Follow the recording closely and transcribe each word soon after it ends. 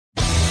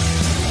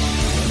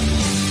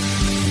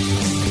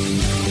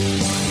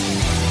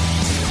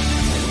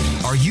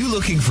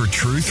looking for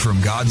truth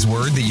from God's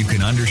Word that you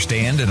can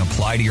understand and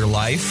apply to your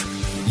life?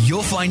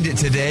 You'll find it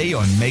today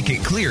on Make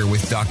It Clear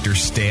with Dr.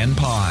 Stan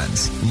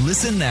Ponz.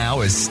 Listen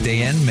now as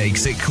Stan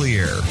makes it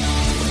clear.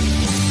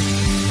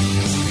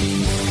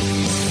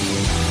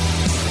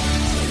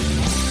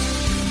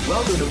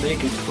 Welcome to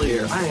Make It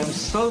Clear. I am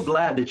so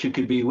glad that you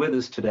could be with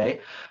us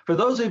today. For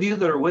those of you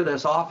that are with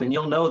us often,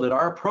 you'll know that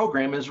our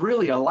program is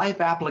really a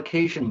life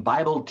application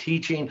Bible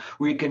teaching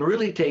where you can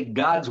really take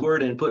God's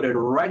Word and put it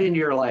right into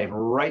your life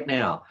right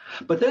now.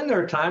 But then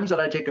there are times that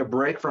I take a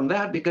break from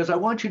that because I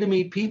want you to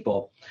meet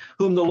people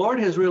whom the Lord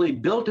has really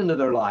built into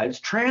their lives,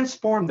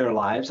 transformed their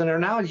lives, and are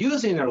now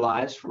using their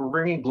lives for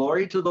bringing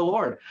glory to the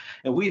Lord.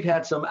 And we've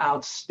had some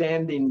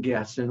outstanding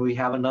guests, and we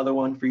have another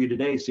one for you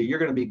today, so you're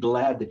going to be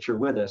glad that you're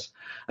with us.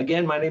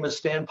 Again, my name is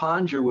Stan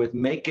Ponz. You're with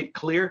Make It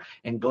Clear,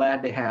 and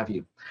glad to have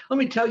you. Let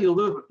me tell you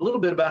a little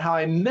bit about how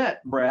I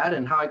met Brad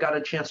and how I got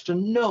a chance to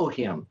know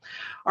him.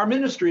 Our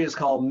ministry is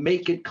called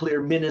Make It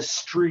Clear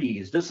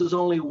Ministries. This is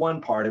only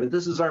one part of it.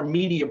 This is our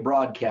media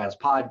broadcast,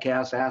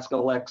 podcast, Ask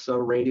Alexa,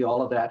 radio,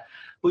 all of that.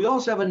 We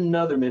also have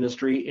another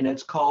ministry, and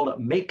it's called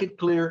Make It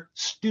Clear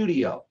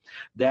Studio.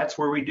 That's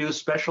where we do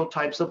special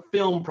types of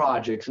film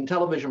projects and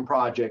television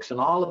projects and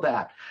all of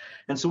that.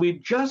 And so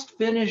we've just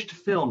finished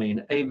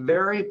filming a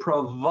very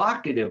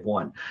provocative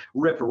one,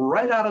 ripped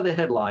right out of the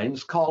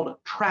headlines, called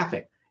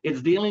Traffic.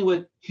 It's dealing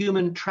with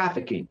human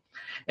trafficking.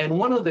 And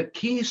one of the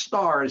key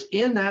stars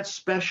in that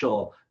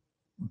special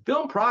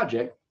film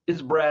project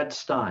is Brad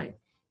Stein.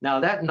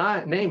 Now, that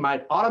name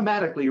might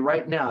automatically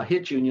right now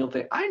hit you, and you'll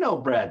think, I know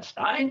Brad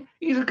Stein.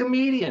 He's a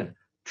comedian.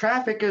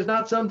 Traffic is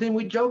not something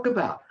we joke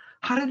about.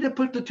 How did they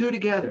put the two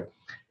together?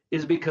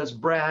 Is because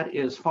Brad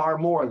is far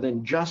more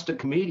than just a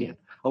comedian.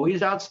 Oh,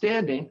 he's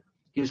outstanding.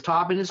 He's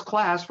top in his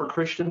class for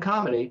Christian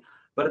comedy,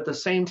 but at the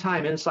same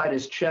time, inside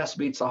his chest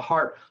beats the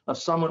heart of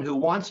someone who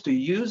wants to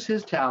use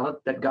his talent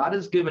that God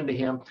has given to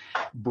him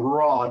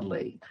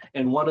broadly.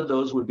 And one of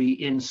those would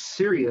be in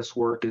serious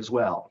work as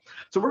well.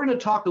 So we're going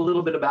to talk a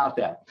little bit about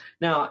that.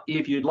 Now,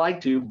 if you'd like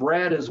to,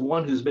 Brad is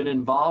one who's been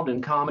involved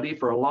in comedy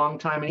for a long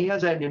time, and he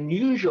has that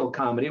unusual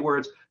comedy where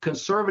it's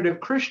conservative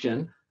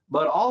Christian,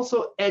 but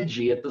also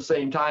edgy at the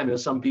same time,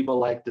 as some people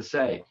like to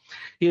say.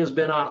 He has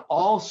been on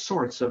all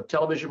sorts of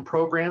television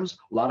programs,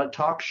 a lot of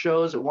talk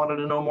shows that wanted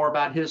to know more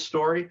about his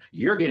story.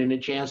 You're getting a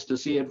chance to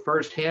see it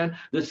firsthand.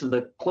 This is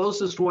the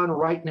closest one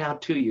right now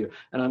to you,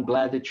 and I'm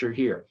glad that you're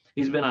here.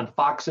 He's been on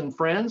Fox and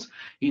Friends.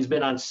 He's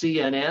been on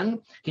CNN.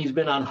 He's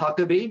been on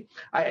Huckabee.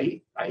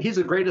 He's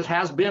the greatest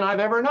has-been I've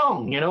ever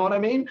known. You know what I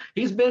mean?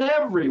 He's been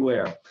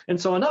everywhere.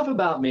 And so enough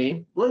about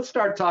me. Let's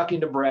start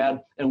talking to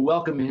Brad and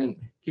welcome him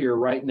here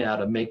right now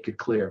to Make It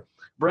Clear.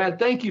 Brad,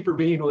 thank you for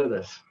being with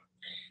us.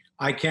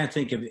 I can't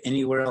think of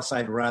anywhere else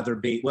I'd rather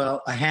be.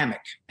 Well, a hammock.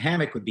 A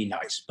hammock would be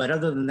nice. But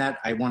other than that,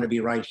 I want to be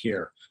right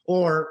here.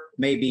 Or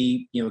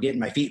maybe, getting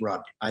my feet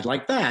rubbed. I'd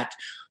like that.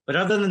 But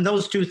other than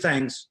those two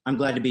things, I'm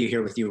glad to be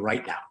here with you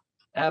right now.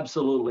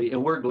 Absolutely.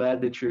 And we're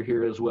glad that you're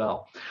here as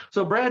well.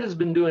 So Brad has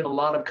been doing a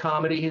lot of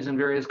comedy. He's in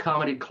various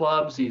comedy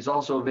clubs. He's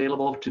also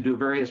available to do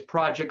various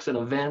projects and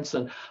events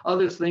and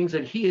other things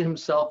that he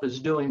himself is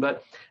doing.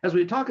 But as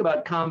we talk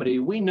about comedy,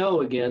 we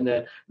know again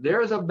that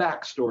there is a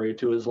backstory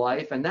to his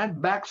life. And that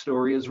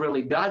backstory is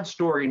really God's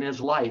story in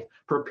his life,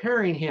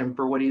 preparing him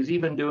for what he's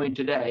even doing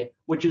today,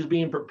 which is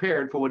being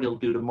prepared for what he'll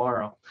do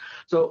tomorrow.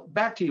 So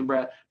back to you,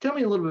 Brad. Tell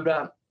me a little bit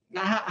about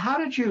how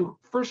did you,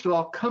 first of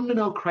all, come to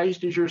know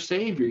Christ as your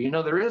Savior?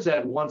 There is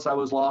that once I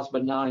was lost,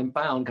 but now I'm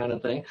found kind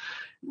of thing.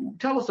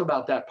 Tell us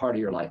about that part of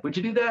your life. Would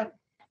you do that?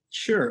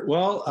 Sure.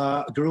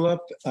 Well, grew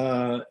up,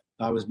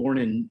 I was born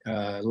in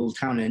a little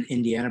town in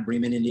Indiana,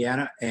 Bremen,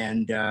 Indiana,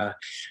 and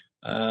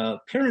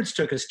parents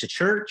took us to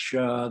church.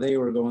 They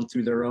were going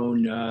through their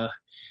own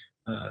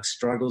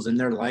struggles in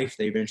their life.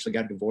 They eventually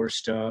got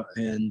divorced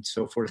and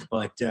so forth,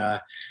 but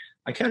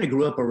I kind of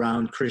grew up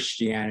around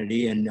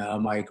Christianity, and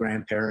my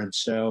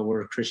grandparents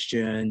were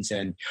Christians,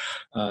 and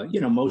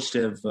most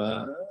of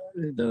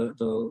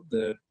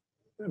the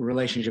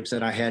relationships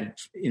that I had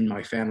in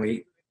my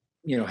family,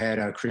 had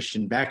a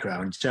Christian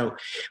background. So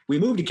we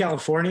moved to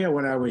California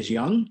when I was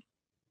young,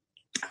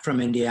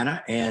 from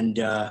Indiana, and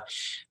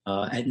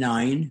at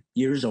 9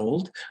 years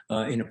old,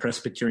 in a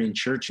Presbyterian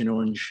church in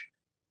Orange,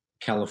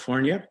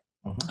 California,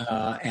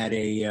 at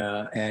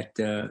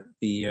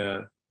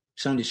the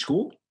Sunday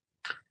school.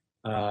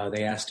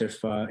 They asked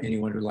if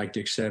anyone would like to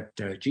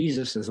accept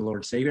Jesus as the Lord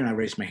and Savior, and I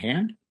raised my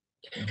hand.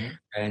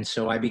 And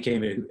so I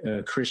became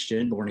a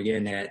Christian, born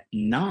again at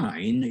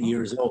 9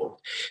 years old.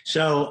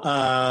 So,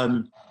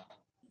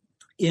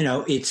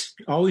 it's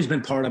always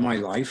been part of my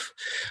life.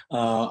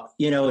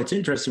 It's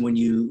interesting when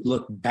you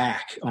look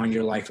back on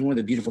your life. And one of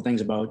the beautiful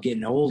things about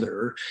getting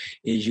older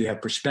is you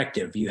have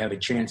perspective. You have a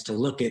chance to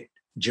look at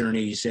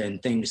journeys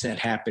and things that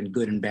happen,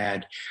 good and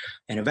bad,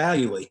 and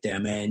evaluate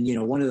them. And,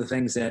 one of the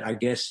things that I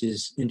guess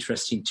is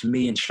interesting to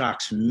me and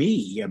shocks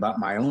me about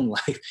my own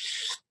life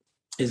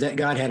is that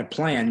God had a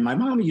plan. My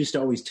mom used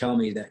to always tell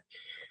me that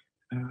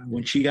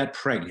when she got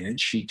pregnant,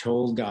 she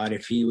told God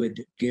if he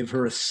would give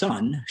her a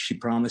son, she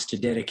promised to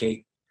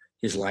dedicate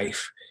his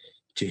life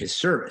to his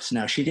service.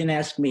 Now, she didn't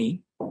ask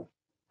me.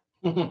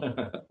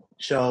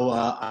 So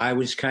I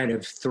was kind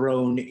of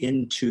thrown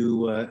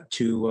into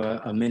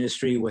a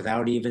ministry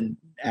without even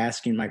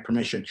asking my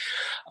permission.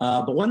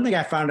 But one thing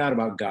I found out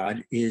about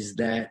God is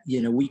that,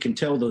 we can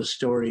tell those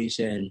stories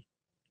and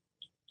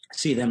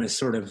see them as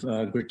sort of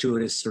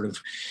gratuitous, sort of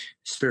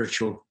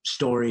spiritual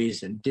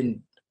stories.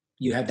 And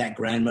you have that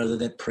grandmother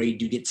that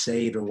prayed you get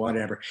saved or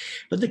whatever.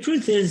 But the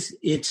truth is,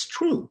 it's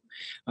true.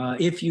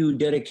 If you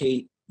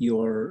dedicate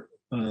your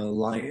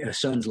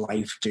son's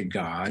life to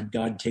God,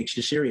 God takes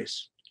you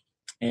serious.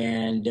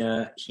 And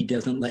he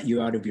doesn't let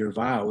you out of your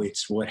vow.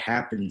 It's what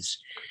happens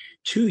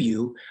to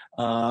you,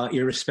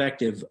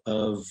 irrespective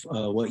of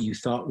what you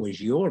thought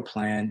was your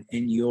plan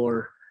and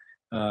your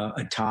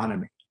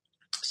autonomy.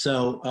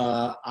 So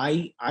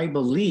I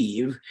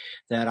believe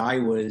that I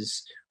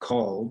was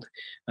called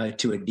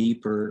to a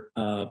deeper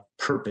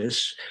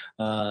purpose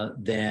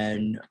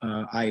than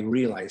I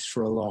realized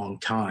for a long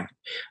time.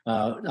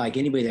 Like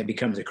anybody that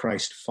becomes a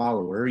Christ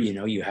follower,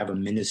 you have a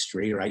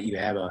ministry, right? You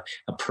have a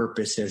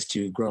purpose as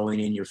to growing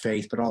in your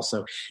faith, but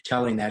also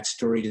telling that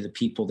story to the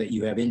people that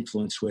you have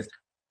influence with.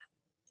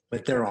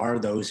 But there are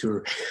those who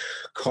are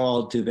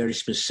called to very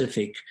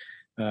specific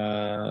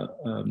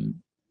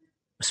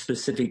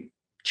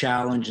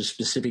challenge, a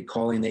specific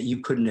calling that you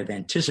couldn't have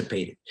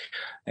anticipated.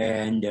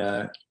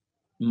 And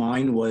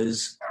mine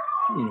was,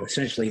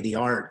 essentially the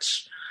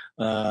arts,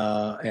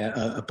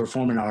 a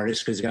performing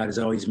artist, because God has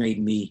always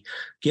made me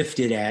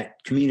gifted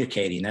at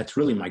communicating. That's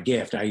really my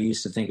gift. I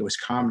used to think it was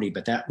comedy,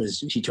 but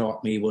he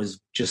taught me was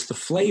just the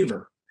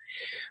flavor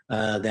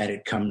that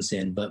it comes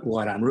in. But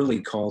what I'm really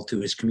called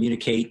to is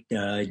communicate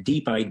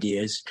deep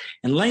ideas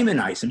and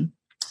laymanize them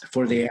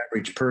for the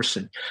average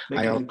person.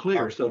 Make it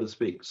clear, so to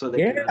speak, so they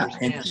can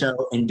understand.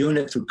 And doing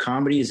it through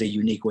comedy is a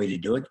unique way to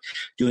do it.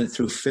 Doing it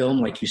through film,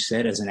 like you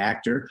said, as an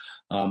actor,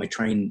 a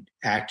trained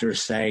actor,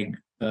 SAG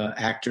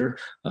actor,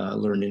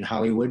 learned in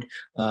Hollywood.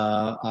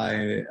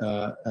 I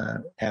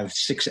have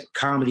 6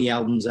 comedy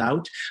albums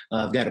out.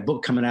 I've got a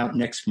book coming out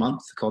next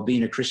month called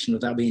Being a Christian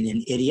Without Being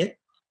an Idiot.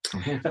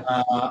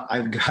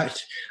 I've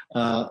got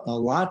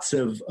lots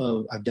of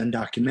I've done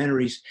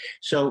documentaries.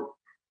 So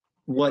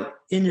what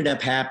ended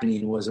up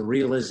happening was a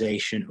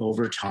realization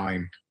over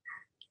time.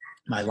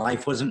 My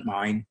life wasn't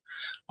mine.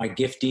 My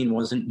gifting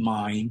wasn't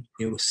mine.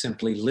 It was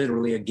simply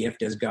literally a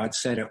gift, as God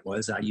said it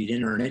was. You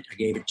didn't earn it. I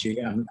gave it to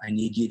you. I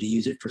need you to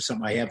use it for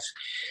something I have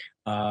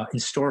in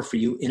store for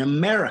you in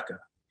America.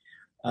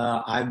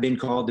 I've been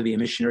called to be a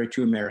missionary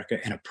to America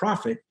and a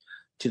prophet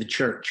to the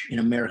church in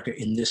America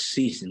in this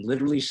season,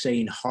 literally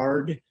saying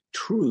hard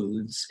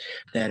truths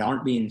that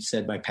aren't being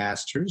said by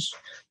pastors,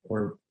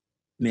 or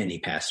many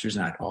pastors,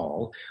 not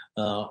all,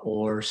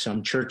 or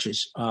some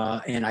churches.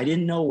 And I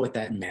didn't know what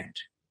that meant.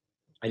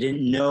 I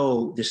didn't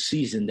know the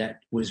season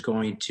that was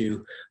going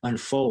to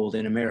unfold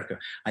in America.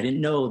 I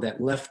didn't know that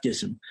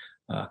leftism,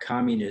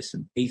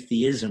 communism,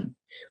 atheism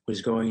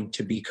was going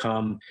to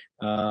become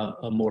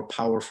a more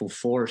powerful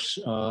force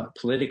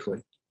politically.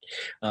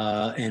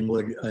 And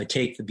would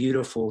take the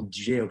beautiful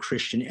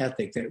Judeo-Christian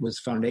ethic that was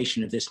the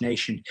foundation of this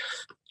nation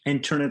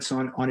and turn it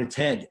on its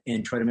head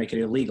and try to make it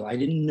illegal. I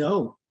didn't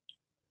know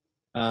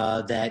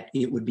that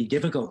it would be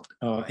difficult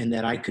and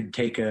that I could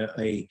take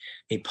a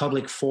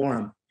public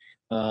forum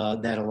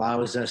that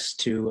allows us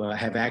to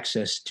have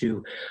access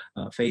to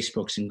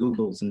Facebooks and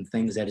Googles and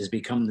things that has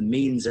become the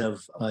means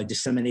of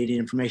disseminating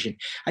information.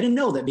 I didn't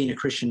know that being a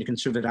Christian and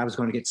conservative, I was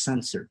going to get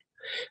censored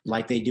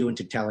like they do in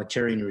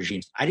totalitarian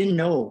regimes. I didn't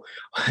know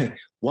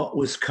what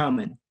was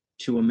coming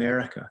to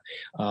America.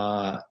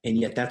 And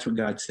yet that's what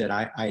God said.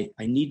 I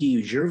need to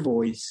use your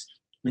voice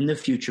in the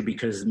future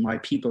because my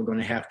people are going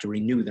to have to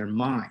renew their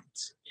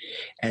minds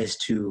as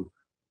to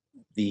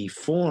the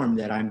form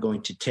that I'm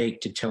going to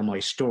take to tell my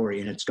story.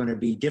 And it's going to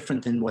be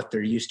different than what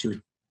they're used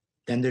to,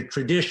 than the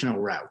traditional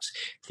routes,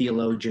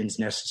 theologians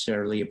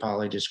necessarily,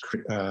 apologists,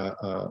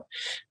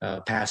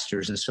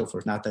 pastors, and so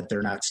forth. Not that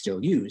they're not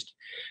still used,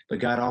 but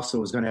God also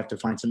was going to have to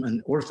find some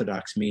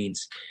unorthodox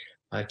means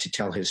to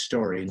tell his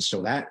story. And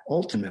so that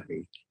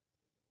ultimately,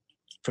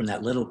 from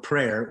that little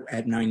prayer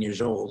at 9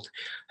 years old,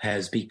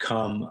 has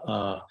become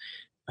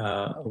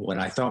what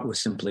I thought was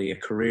simply a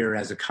career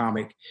as a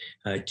comic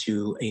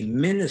to a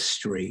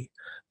ministry,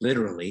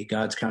 literally,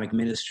 God's Comic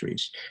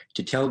Ministries,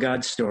 to tell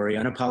God's story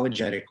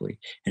unapologetically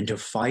and to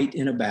fight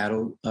in a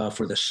battle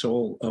for the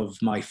soul of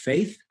my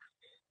faith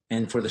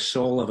and for the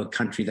soul of a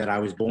country that I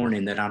was born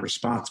in, that I'm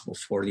responsible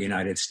for, the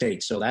United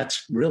States. So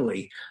that's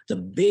really the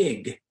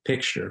big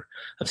picture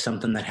of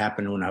something that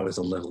happened when I was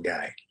a little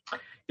guy.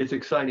 It's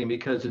exciting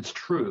because it's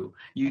true.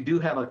 You do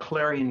have a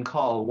clarion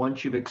call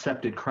once you've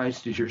accepted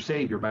Christ as your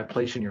Savior by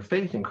placing your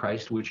faith in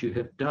Christ, which you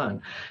have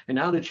done. And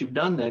now that you've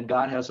done that,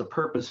 God has a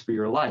purpose for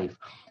your life.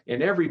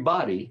 And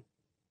everybody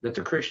that's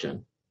a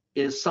Christian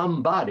is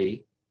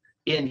somebody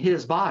in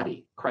his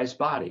body, Christ's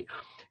body.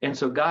 And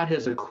so God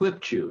has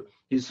equipped you.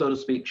 He's, so to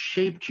speak,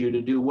 shaped you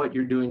to do what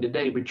you're doing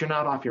today, but you're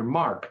not off your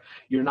mark.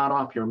 You're not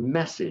off your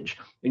message.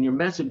 And your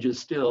message is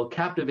still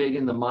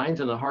captivating the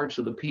minds and the hearts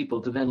of the people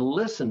to then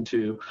listen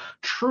to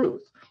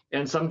truth.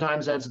 And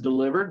sometimes that's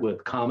delivered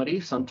with comedy.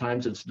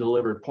 Sometimes it's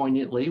delivered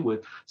poignantly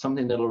with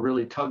something that'll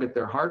really tug at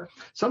their heart.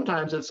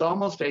 Sometimes it's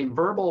almost a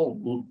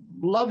verbal,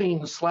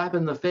 loving slap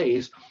in the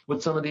face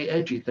with some of the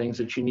edgy things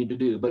that you need to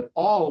do, but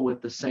all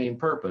with the same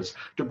purpose,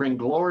 to bring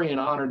glory and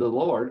honor to the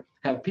Lord,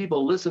 have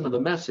people listen to the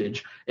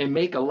message and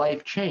make a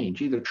life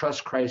change, either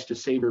trust Christ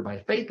as Savior by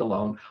faith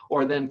alone,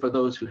 or then for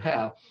those who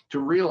have, to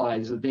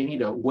realize that they need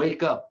to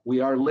wake up.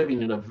 We are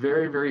living in a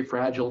very, very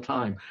fragile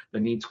time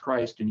that needs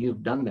Christ, and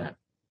you've done that.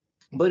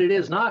 But it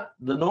is not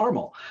the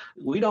normal.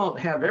 We don't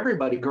have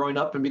everybody growing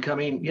up and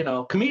becoming,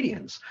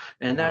 comedians.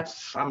 And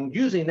I'm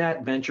using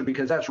that venture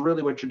because that's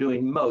really what you're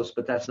doing most,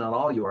 but that's not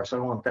all you are. So I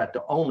don't want that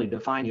to only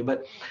define you.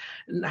 But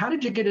how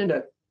did you get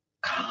into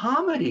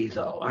comedy,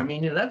 though? I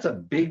mean, that's a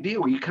big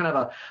deal. Were you kind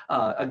of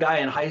a guy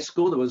in high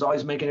school that was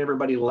always making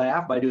everybody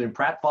laugh by doing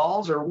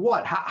pratfalls, or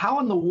what? How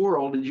in the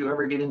world did you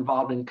ever get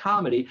involved in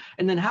comedy?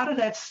 And then how did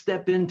that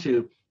step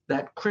into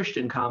that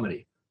Christian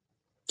comedy?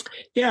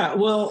 Yeah,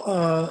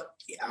 well,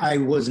 I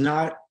was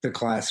not the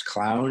class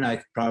clown.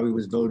 I probably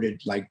was voted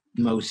like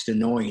most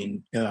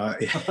annoying.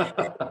 I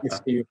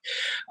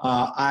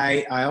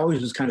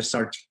always was kind of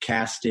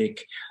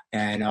sarcastic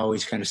and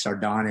always kind of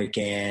sardonic,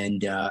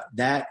 and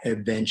that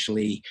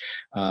eventually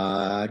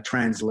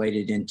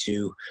translated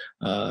into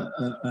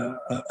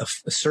a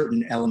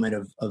certain element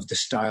of the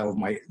style of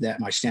my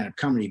stand-up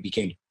comedy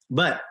became.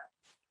 But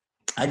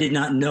I did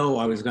not know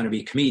I was going to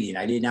be a comedian.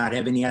 I did not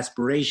have any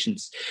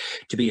aspirations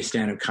to be a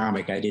stand-up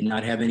comic. I did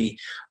not have any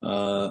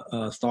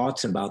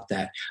thoughts about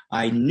that.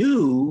 I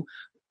knew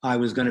I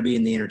was going to be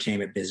in the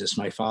entertainment business.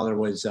 My father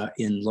was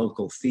in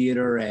local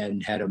theater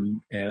and had a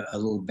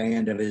little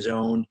band of his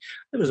own.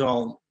 It was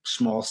all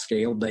small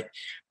scale, but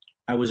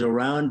I was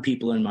around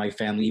people in my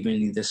family, even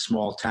in this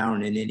small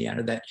town in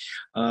Indiana, that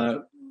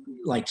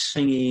like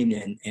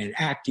singing and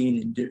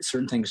acting and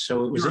certain things.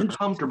 So it was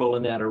comfortable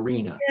in that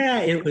arena. Yeah,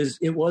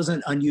 it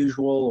wasn't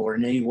unusual or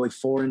in any way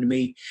foreign to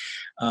me.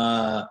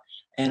 And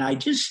I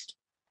just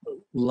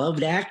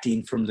loved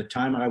acting from the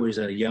time I was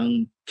a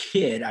young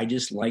kid. I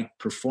just liked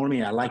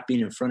performing. I liked being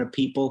in front of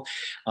people.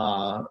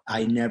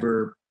 I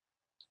never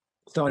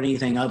thought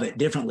anything of it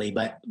differently,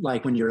 but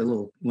like when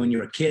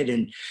you're a kid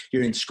and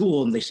you're in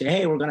school and they say,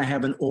 hey, we're going to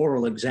have an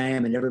oral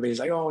exam, and everybody's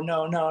like, oh,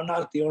 no,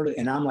 not the oral.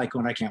 And I'm like,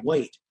 I can't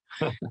wait.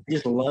 I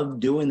just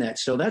love doing that.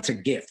 So that's a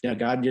gift. Now,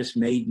 God just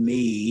made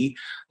me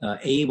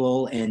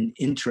able and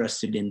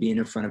interested in being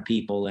in front of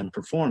people and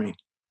performing.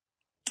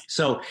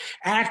 So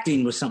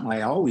acting was something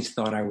I always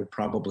thought I would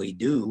probably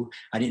do.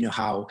 I didn't know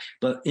how.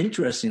 But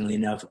interestingly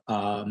enough,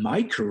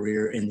 my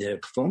career in the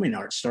performing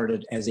arts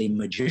started as a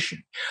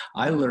magician.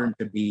 I learned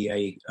to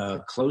be a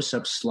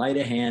close-up,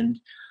 sleight-of-hand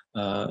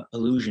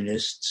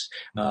illusionists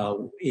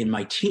in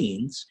my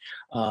teens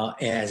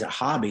as a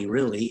hobby,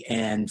 really,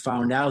 and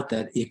found out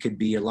that it could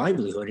be a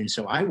livelihood. And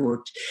so I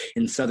worked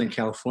in Southern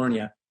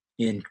California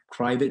in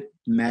private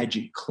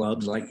magic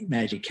clubs, like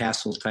Magic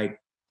Castle type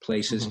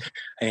places,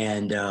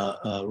 and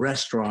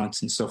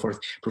restaurants and so forth,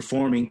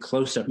 performing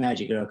close-up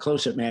magic.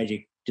 Close-up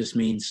magic just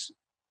means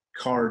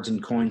cards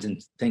and coins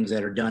and things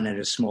that are done at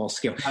a small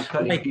scale.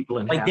 Like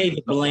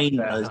David Blaine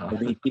does. I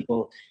mean,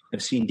 people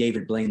have seen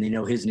David Blaine, they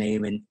know his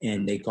name,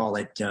 and they call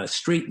it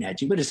street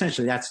magic. But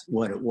essentially that's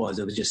what it was.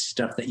 It was just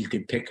stuff that you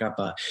could pick up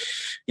a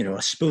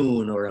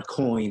spoon or a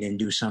coin and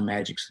do some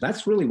magic. So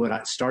that's really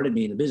what started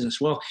me in the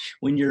business. Well,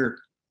 when you're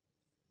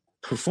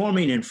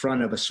performing in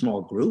front of a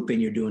small group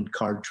and you're doing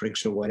card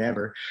tricks or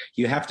whatever,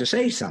 you have to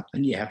say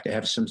something. You have to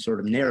have some sort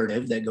of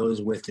narrative that goes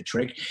with the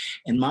trick.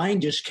 And mine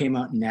just came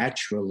out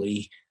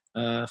naturally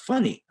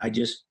funny. I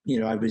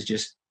was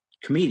just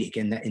comedic,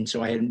 and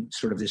so I had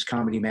sort of this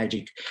comedy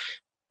magic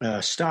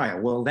style.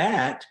 Well,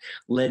 that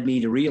led me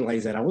to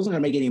realize that I wasn't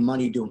going to make any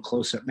money doing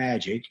close-up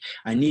magic.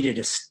 I needed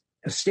a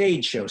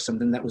stage show,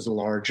 something that was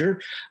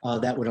larger,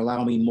 that would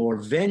allow me more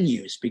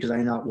venues, because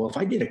I thought, well, if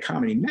I did a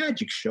comedy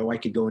magic show, I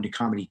could go into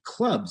comedy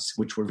clubs,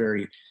 which were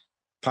very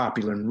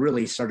popular and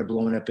really started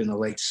blowing up in the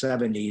late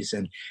 70s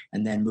and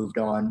then moved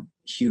on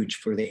huge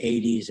for the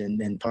 80s and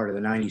then part of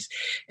the 90s.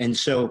 And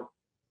so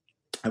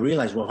I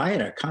realized, well, if I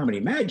had a comedy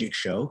magic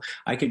show,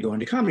 I could go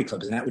into comedy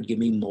clubs, and that would give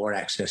me more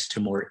access to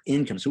more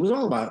income. So it was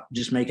all about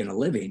just making a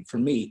living for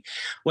me.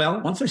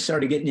 Well, once I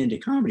started getting into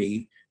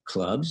comedy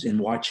clubs and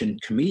watching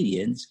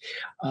comedians,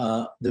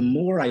 the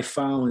more I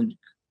found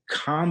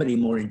comedy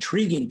more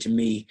intriguing to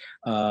me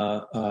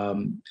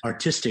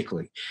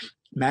artistically.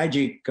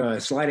 Magic,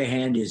 sleight of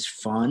hand is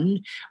fun.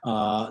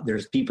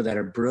 There's people that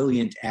are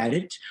brilliant at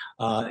it.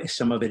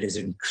 Some of it is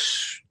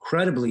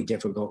incredibly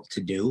difficult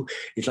to do.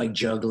 It's like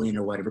juggling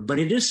or whatever, but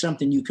it is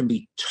something you can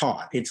be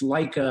taught. It's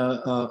like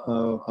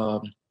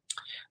an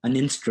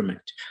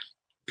instrument.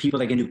 People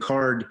that can do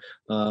card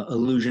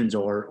illusions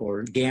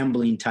or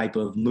gambling type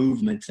of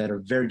movements that are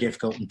very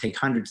difficult and take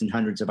hundreds and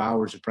hundreds of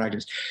hours of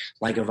practice,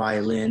 like a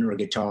violin or a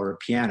guitar or a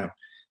piano.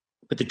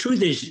 But the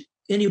truth is,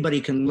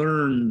 anybody can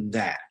learn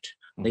that.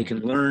 They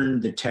can learn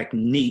the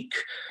technique.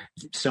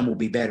 Some will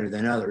be better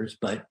than others,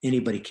 but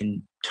anybody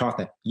can talk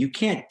that. You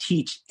can't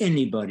teach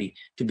anybody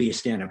to be a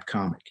stand-up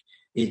comic.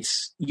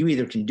 it's you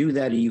either can do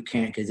that or you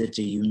can't, because it's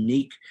a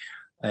unique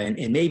and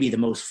maybe the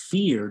most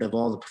feared of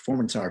all the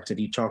performance arts. If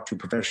you talk to a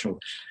professional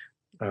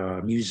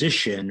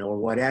musician or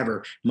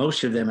whatever,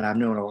 most of them, and I've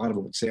known a lot of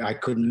them, would say, I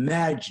couldn't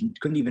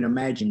even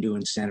imagine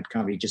doing stand-up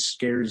comedy. It just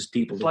scares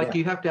people to death.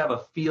 You have to have a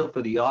feel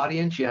for the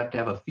audience. You have to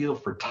have a feel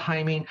for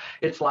timing.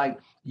 It's like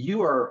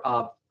you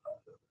are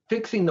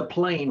fixing the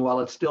plane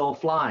while it's still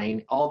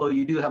flying, although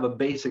you do have a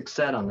basic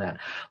set on that.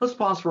 Let's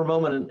pause for a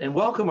moment and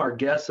welcome our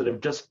guests that have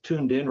just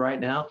tuned in right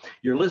now.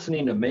 You're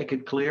listening to Make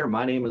It Clear.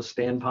 My name is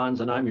Stan Ponz,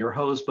 and I'm your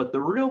host. But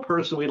the real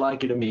person we'd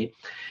like you to meet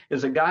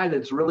is a guy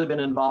that's really been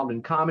involved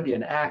in comedy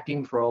and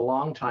acting for a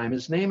long time.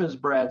 His name is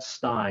Brad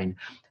Stine.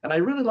 And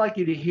I'd really like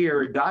you to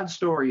hear God's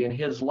story in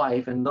his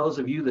life, and those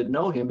of you that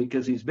know him,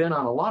 because he's been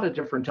on a lot of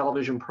different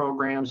television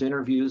programs,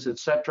 interviews,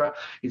 etc.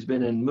 He's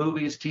been in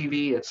movies,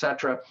 TV,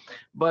 etc.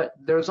 But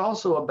there's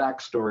also a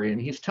backstory, and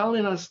he's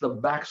telling us the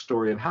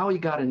backstory of how he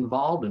got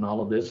involved in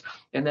all of this,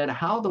 and then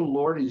how the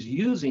Lord is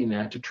using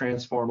that to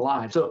transform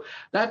lives. So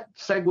that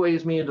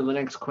segues me into the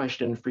next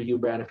question for you,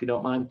 Brad, if you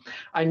don't mind.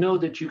 I know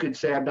that you could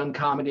say, I've done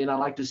comedy and I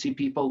like to see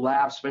people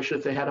laugh, especially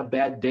if they had a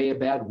bad day, a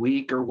bad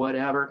week or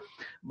whatever.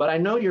 But I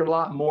know you're a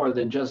lot more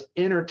than just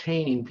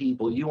entertaining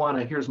people. You want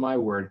to, here's my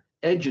word,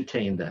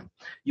 edutain them.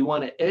 You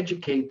want to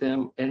educate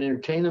them and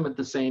entertain them at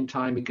the same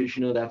time, because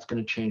you know that's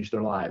going to change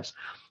their lives.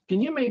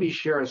 Can you maybe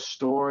share a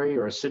story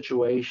or a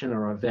situation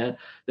or event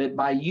that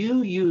by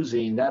you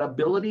using that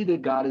ability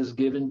that God has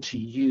given to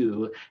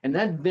you and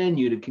that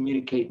venue to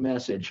communicate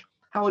message,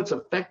 how it's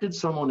affected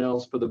someone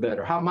else for the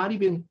better, how it might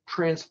even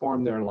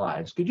transform their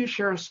lives? Could you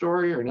share a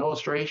story or an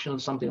illustration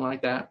of something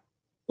like that?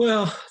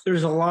 Well,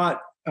 there's a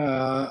lot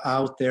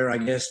out there, I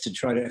guess, to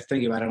try to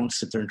think about. I don't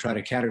sit there and try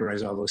to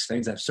categorize all those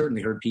things. I've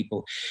certainly heard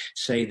people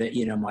say that,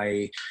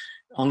 my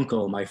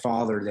uncle, my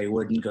father, they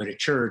wouldn't go to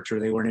church or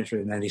they weren't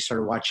interested, and then they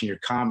started watching your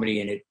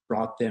comedy and it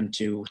brought them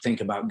to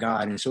think about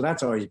God. And so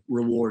that's always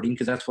rewarding,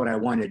 because that's what I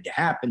wanted to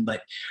happen.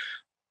 But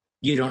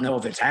you don't know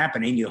if it's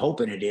happening. You're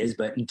hoping it is,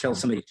 but until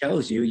somebody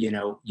tells you,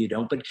 you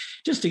don't. But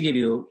just to give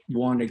you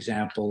one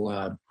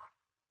example,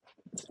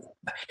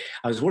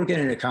 I was working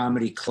in a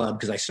comedy club,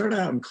 because I started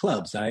out in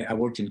clubs. I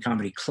worked in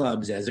comedy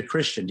clubs as a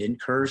Christian,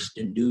 didn't curse,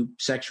 didn't do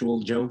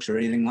sexual jokes or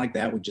anything like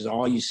that, which is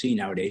all you see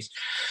nowadays.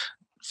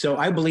 So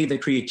I believe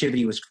that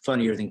creativity was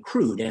funnier than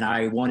crude, and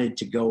I wanted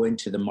to go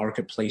into the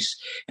marketplace,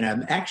 and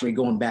I'm actually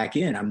going back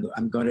in.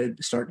 I'm going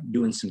to start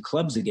doing some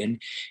clubs again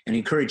and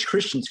encourage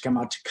Christians to come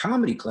out to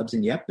comedy clubs,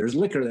 and yep, there's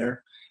liquor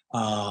there.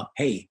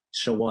 Hey,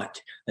 so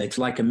what? It's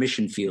like a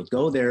mission field.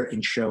 Go there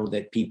and show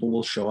that people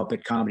will show up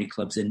at comedy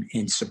clubs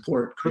and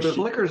support Christians.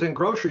 But there's liquors in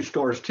grocery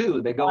stores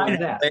too. They go into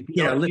that. But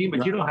you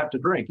don't have to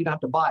drink. You don't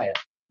have to buy it.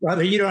 Well,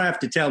 you don't have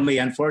to tell me.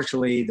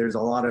 Unfortunately, there's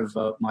a lot of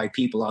my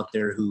people out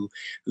there who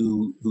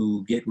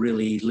get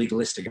really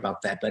legalistic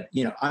about that. But,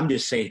 I'm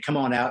just saying, come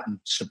on out and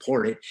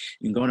support it.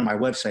 You can go to my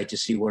website to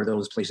see where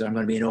those places are. I'm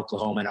going to be in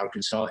Oklahoma and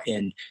Arkansas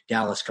and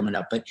Dallas coming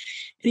up. But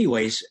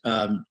anyways,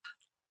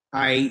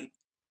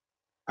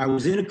 I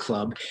was in a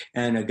club,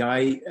 and a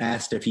guy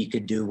asked if he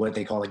could do what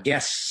they call a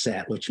guest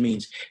set, which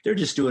means they're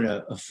just doing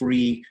a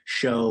free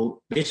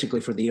show basically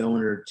for the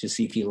owner to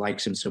see if he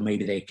likes him, so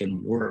maybe they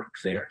can work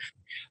there.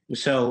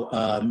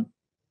 So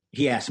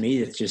he asked me,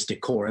 it's just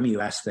decorum.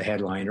 You ask the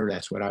headliner,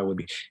 that's what I would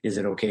be. Is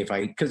it okay if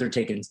because they're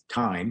taking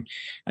time.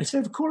 I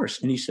said, of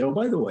course. And he said, oh,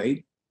 by the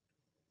way,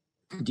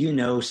 do you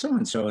know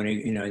so-and-so? And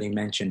he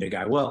mentioned a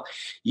guy. Well,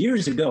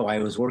 years ago, I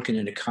was working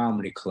in a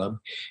comedy club,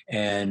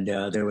 and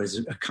there was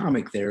a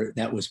comic there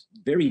that was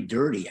very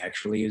dirty,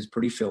 actually. He was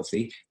pretty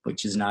filthy,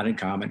 which is not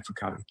uncommon for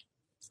comedy.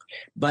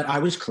 But I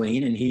was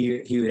clean, and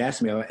he would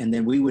ask me, and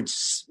then we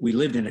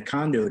lived in a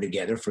condo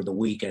together for the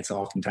week. That's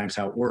oftentimes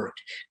how it worked.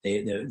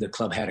 The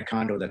club had a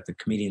condo that the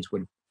comedians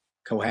would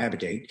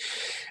cohabitate,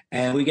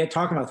 and we get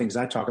talking about things.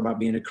 I talk about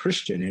being a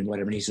Christian and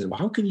whatever, and he says, well,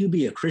 how can you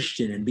be a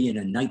Christian and be in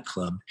a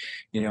nightclub,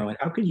 and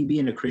how can you be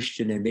in a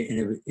Christian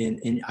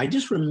and I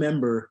just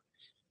remember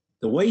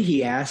the way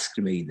he asked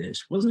me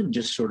this wasn't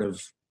just sort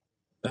of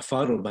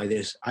befuddled by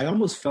this. I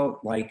almost felt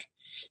like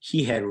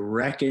he had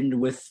reckoned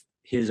with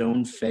his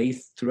own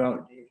faith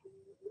throughout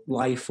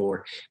life,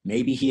 or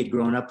maybe he had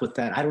grown up with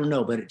that. I don't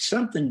know, but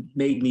something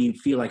made me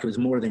feel like it was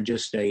more than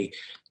just a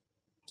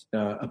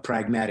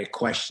pragmatic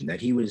question,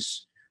 that he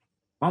was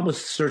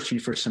almost searching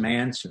for some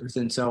answers.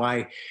 And so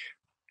I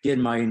did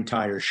my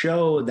entire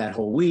show that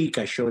whole week.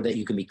 I showed that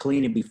you can be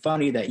clean and be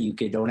funny, that you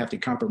don't have to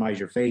compromise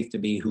your faith to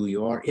be who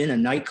you are in a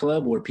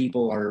nightclub where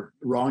people are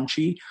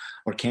raunchy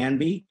or can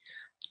be.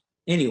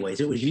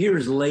 Anyways, it was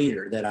years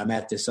later that I'm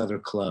at this other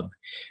club,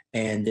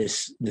 and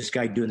this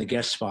guy doing the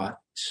guest spot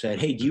said,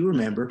 hey, do you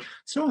remember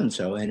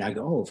so-and-so? And I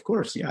go, oh, of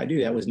course. Yeah, I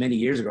do. That was many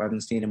years ago. I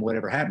haven't seen him.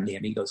 Whatever happened to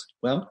him? He goes,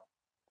 well,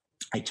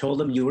 I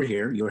told him you were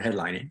here, you were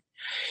headlining.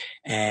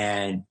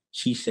 And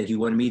he said he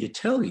wanted me to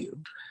tell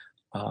you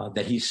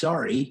that he's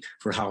sorry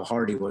for how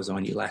hard he was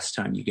on you last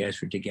time you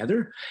guys were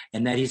together,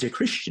 and that he's a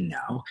Christian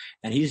now,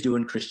 and he's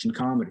doing Christian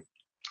comedy.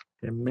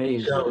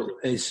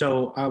 Amazing.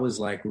 So I was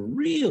like,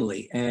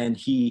 really? And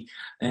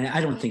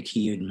I don't think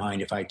he would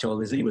mind if I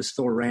told his name was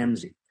Thor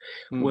Ramsey.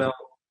 Mm. Well,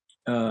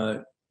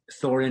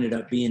 Thor ended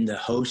up being the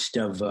host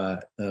of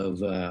what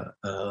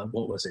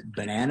was it,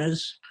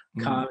 Bananas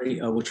comedy,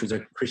 which was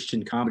a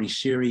Christian comedy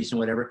series and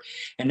whatever.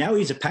 And now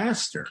he's a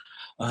pastor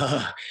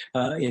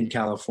in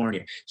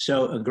California.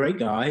 So a great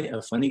guy,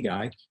 a funny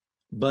guy,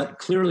 but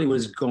clearly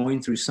was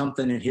going through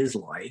something in his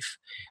life.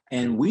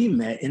 And we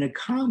met in a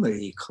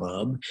comedy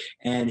club,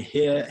 and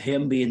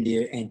him being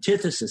the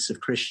antithesis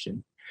of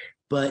Christian.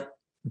 But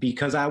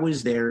because I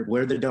was there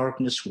where the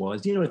darkness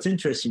was, it's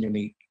interesting to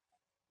me.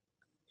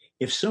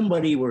 If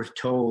somebody were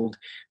told,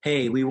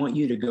 hey, we want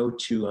you to go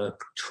to a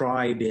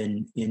tribe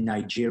in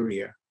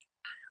Nigeria,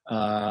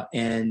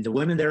 and the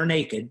women there are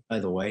naked, by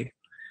the way,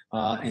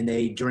 and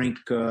they drink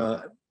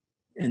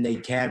and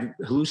they have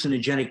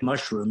hallucinogenic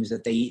mushrooms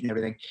that they eat and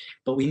everything,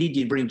 but we need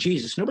you to bring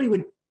Jesus, nobody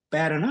would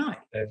bat an eye.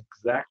 That's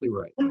exactly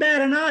right. Wouldn't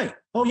bat an eye.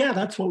 Oh, yeah,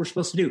 that's what we're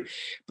supposed to do.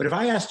 But if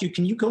I asked you,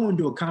 can you go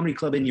into a comedy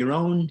club in your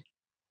own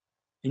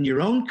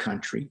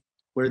country,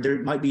 where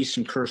there might be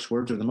some curse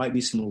words or there might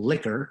be some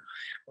liquor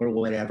or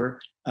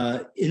whatever,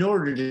 in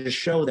order to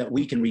show that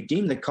we can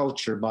redeem the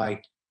culture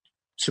by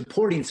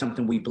supporting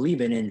something we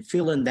believe in and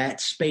fill in that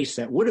space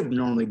that would have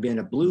normally been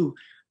a blue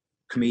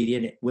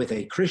comedian with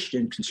a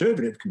Christian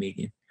conservative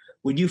comedian,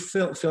 would you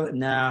feel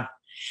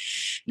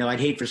no, I'd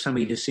hate for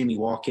somebody to see me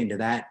walk into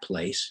that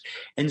place.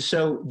 And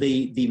so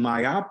the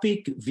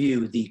myopic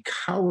view, the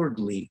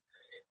cowardly,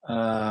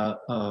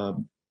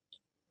 the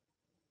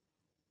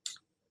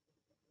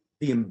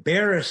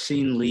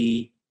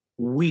embarrassingly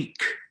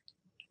weak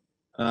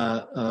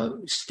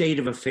state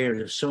of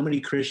affairs of so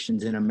many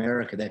Christians in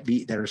America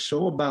that are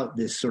so about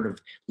this sort of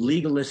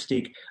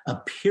legalistic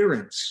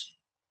appearance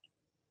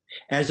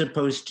as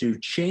opposed to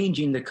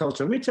changing the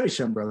culture. Let me tell you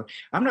something, brother.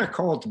 I'm not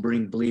called to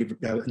bring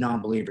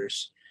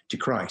non-believers to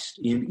Christ,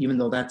 even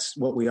though that's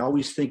what we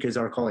always think is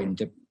our calling,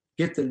 to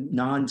get the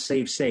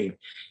non-saved saved.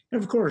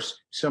 And of course,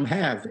 some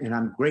have, and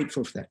I'm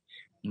grateful for that.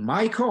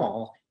 My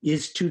call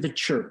is to the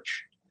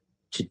church,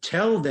 to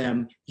tell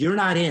them you're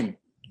not in,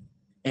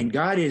 and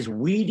God is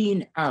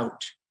weeding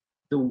out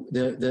the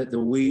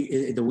wheat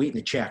and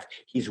the chaff.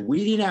 He's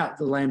weeding out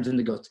the lambs and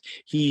the goats.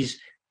 He's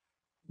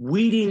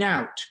weeding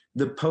out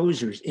the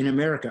posers in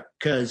America,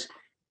 because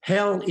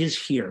hell is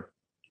here.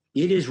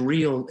 It is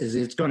real as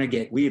it's going to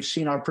get. We have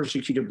seen our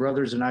persecuted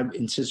brothers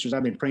and sisters.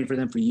 I've been praying for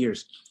them for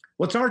years.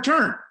 What's our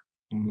turn?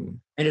 Mm-hmm.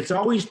 And it's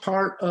always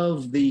part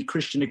of the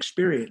Christian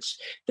experience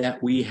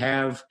that we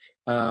have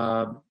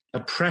a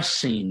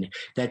pressing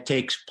that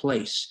takes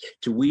place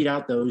to weed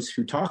out those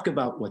who talk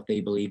about what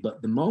they believe.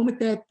 But the moment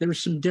that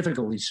there's some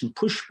difficulty, some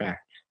pushback,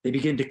 they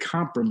begin to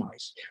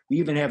compromise. We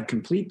even have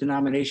complete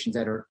denominations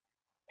that are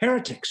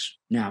heretics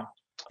now.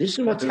 This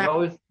is what's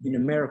happening in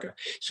America.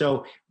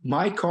 So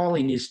my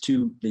calling is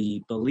to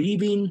the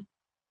believing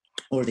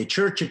or the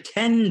church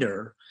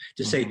attender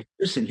to say,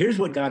 listen, here's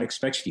what God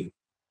expects of you.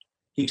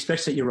 He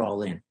expects that you're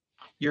all in.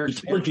 You're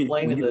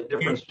explaining the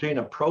difference between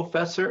a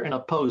professor and a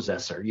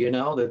possessor,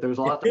 that there's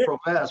a lot to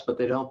profess, but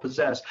they don't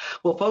possess.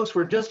 Well, folks,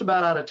 we're just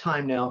about out of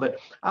time now, but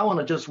I want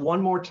to just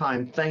one more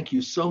time thank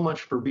you so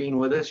much for being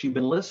with us. You've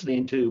been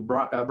listening to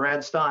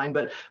Brad Stein,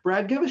 but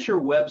Brad, give us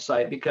your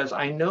website, because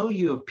I know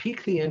you have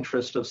piqued the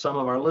interest of some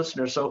of our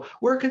listeners. So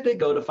where could they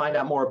go to find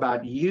out more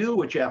about you,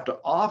 what you have to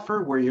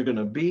offer, where you're going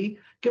to be?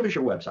 Give us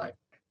your website.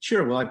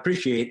 Sure. Well, I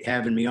appreciate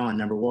having me on,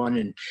 number one,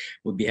 and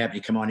would be happy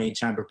to come on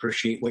anytime.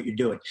 Appreciate what you're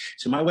doing.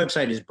 So my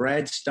website is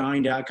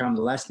bradstein.com.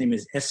 The last name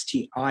is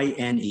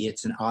Stine.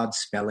 It's an odd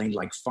spelling,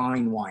 like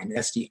fine wine,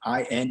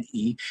 Stine,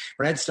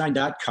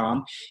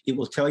 bradstein.com. It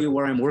will tell you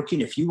where I'm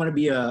working. If you want to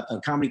be a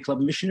comedy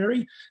club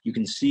missionary, you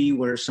can see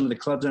where some of the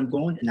clubs I'm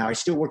going. Now, I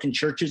still work in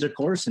churches, of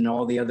course, and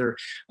all the other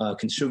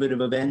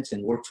conservative events,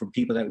 and work for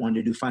people that want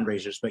to do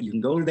fundraisers. But you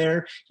can go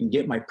there, you can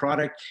get my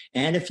product.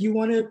 And if you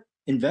want to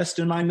invest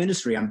in my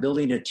ministry, I'm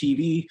building a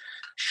TV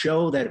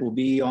show that will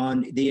be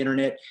on the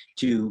internet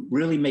to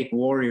really make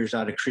warriors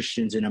out of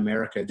Christians in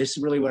America. This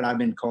is really what I've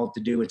been called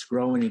to do. It's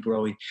growing and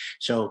growing.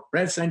 So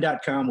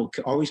bradstein.com will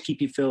always keep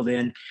you filled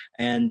in,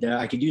 and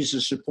I could use the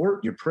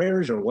support, your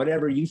prayers, or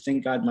whatever you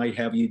think God might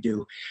have you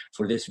do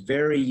for this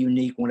very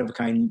unique,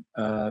 one-of-a-kind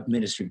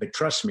ministry. But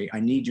trust me,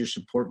 I need your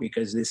support,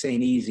 because this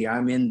ain't easy.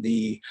 I'm in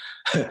the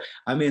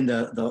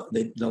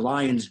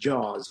lion's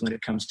jaws when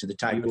it comes to the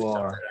type of stuff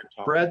that I'm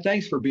talking. Brad,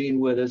 thanks for being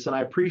with us, and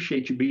I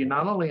appreciate you being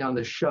not only on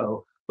the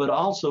show, but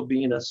also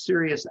being a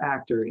serious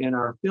actor in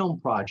our film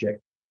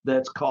project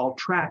that's called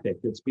Traffic.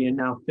 It's being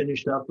now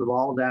finished up with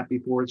all of that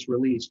before it's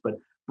released. But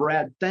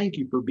Brad, thank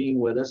you for being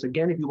with us.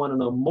 Again, if you want to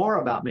know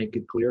more about Make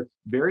It Clear,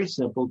 very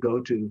simple,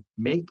 go to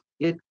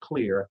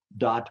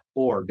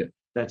makeitclear.org.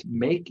 That's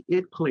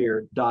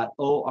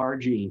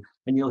makeitclear.org.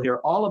 And you'll hear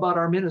all about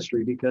our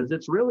ministry, because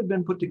it's really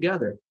been put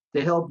together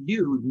to help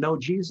you know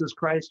Jesus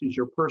Christ as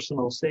your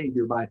personal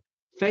Savior by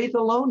faith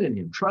alone in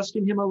him,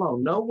 trusting him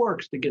alone, no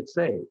works to get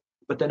saved.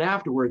 But then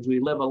afterwards, we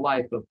live a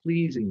life of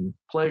pleasing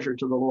pleasure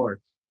to the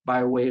Lord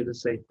by way to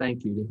say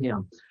thank you to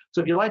him.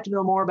 So if you'd like to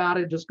know more about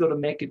it, just go to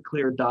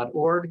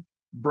makeitclear.org.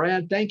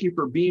 Brad, thank you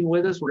for being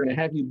with us. We're going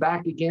to have you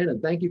back again,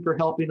 and thank you for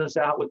helping us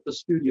out with the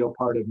studio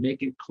part of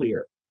Make It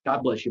Clear.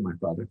 God bless you, my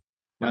brother.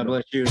 God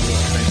bless you as well.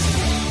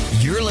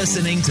 Thank You're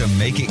listening to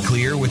Make It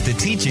Clear with the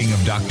teaching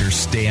of Dr.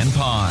 Stan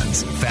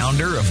Ponz,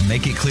 founder of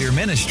Make It Clear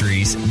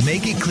Ministries.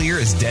 Make It Clear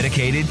is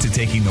dedicated to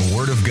taking the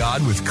Word of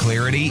God with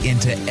clarity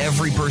into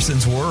every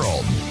person's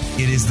world.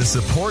 It is the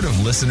support of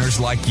listeners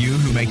like you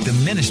who make the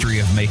ministry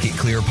of Make It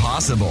Clear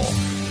possible.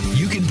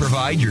 You can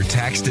provide your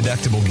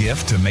tax-deductible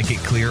gift to Make It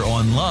Clear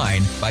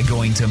online by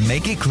going to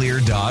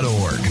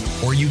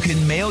makeitclear.org, or you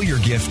can mail your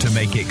gift to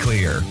Make It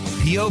Clear,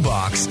 P.O.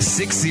 Box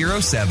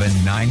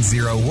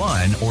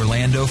 607901,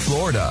 Orlando,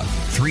 Florida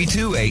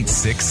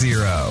 32860.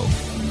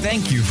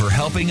 Thank you for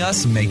helping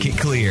us make it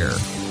clear.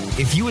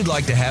 If you would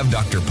like to have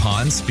Dr.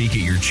 Ponz speak at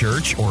your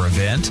church or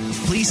event,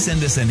 please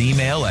send us an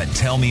email at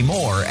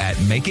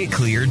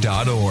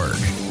tellmemore@makeitclear.org.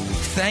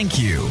 Thank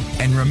you,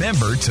 and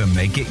remember to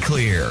make it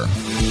clear.